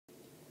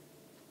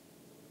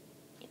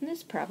In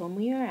this problem,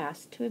 we are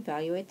asked to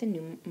evaluate the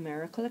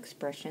numerical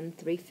expression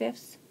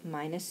 3/5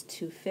 minus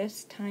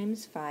 2/5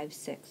 times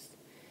 5/6.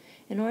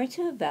 In order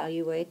to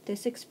evaluate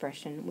this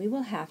expression, we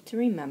will have to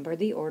remember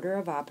the order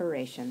of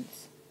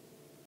operations.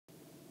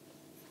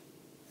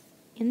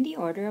 In the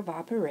order of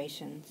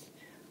operations,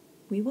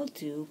 we will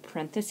do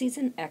parentheses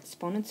and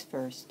exponents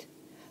first,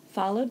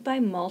 followed by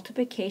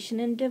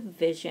multiplication and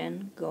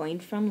division going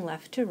from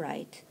left to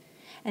right,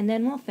 and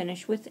then we'll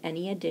finish with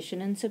any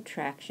addition and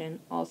subtraction,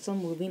 also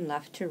moving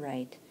left to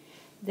right.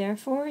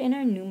 Therefore, in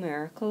our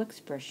numerical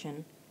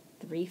expression,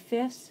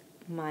 3/5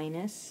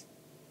 minus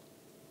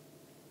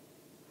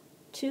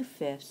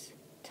 2/5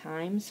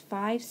 times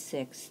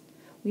 5/6,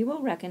 we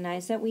will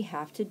recognize that we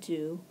have to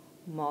do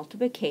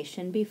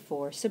multiplication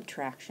before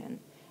subtraction.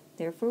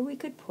 Therefore, we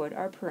could put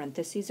our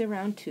parentheses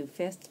around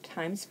 2/5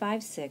 times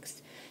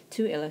 5/6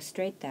 to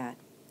illustrate that.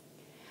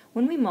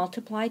 When we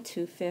multiply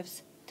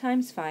 2/5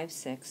 times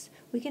 5/6,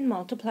 we can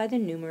multiply the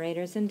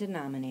numerators and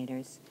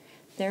denominators.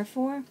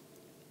 Therefore,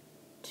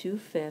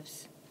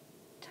 2/5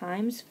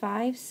 times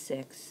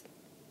 5/6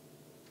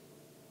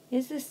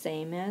 is the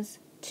same as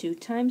 2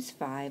 times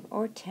 5,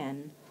 or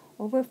 10,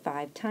 over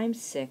 5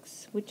 times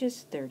 6, which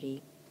is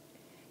 30.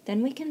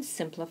 Then we can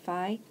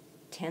simplify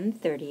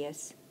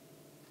 10/30ths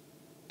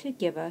to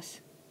give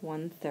us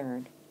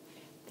 1/3.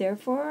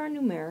 Therefore, our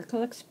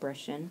numerical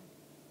expression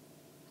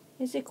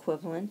is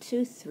equivalent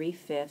to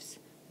 3/5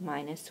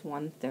 minus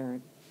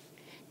 1/3.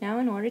 Now,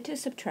 in order to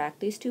subtract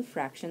these two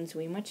fractions,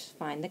 we must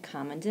find the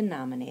common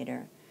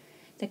denominator.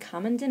 The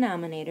common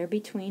denominator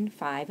between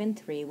 5 and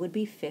 3 would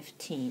be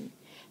 15.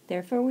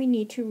 Therefore, we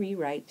need to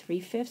rewrite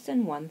 3/5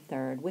 and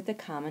 1/3 with a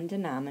common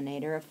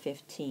denominator of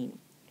 15.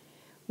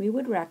 We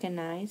would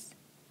recognize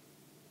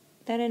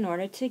that in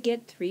order to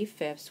get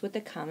 3/5 with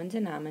a common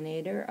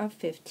denominator of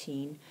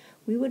 15,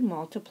 we would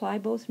multiply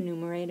both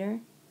numerator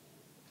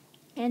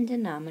and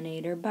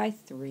denominator by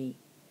 3.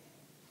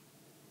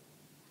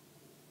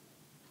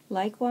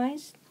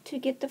 Likewise, to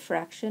get the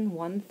fraction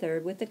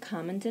 1/3 with a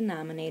common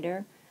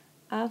denominator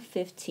of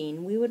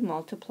 15, we would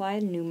multiply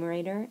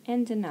numerator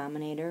and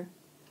denominator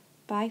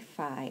by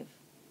 5.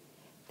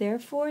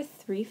 Therefore,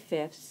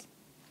 3/5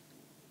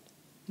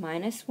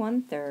 minus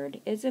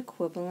 1/3 is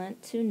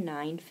equivalent to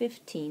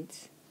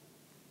 9/15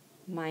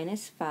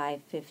 minus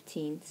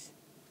 5/15,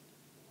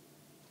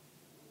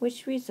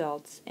 which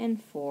results in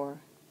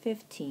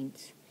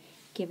 4/15,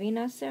 giving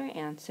us our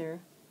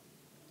answer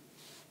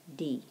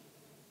D.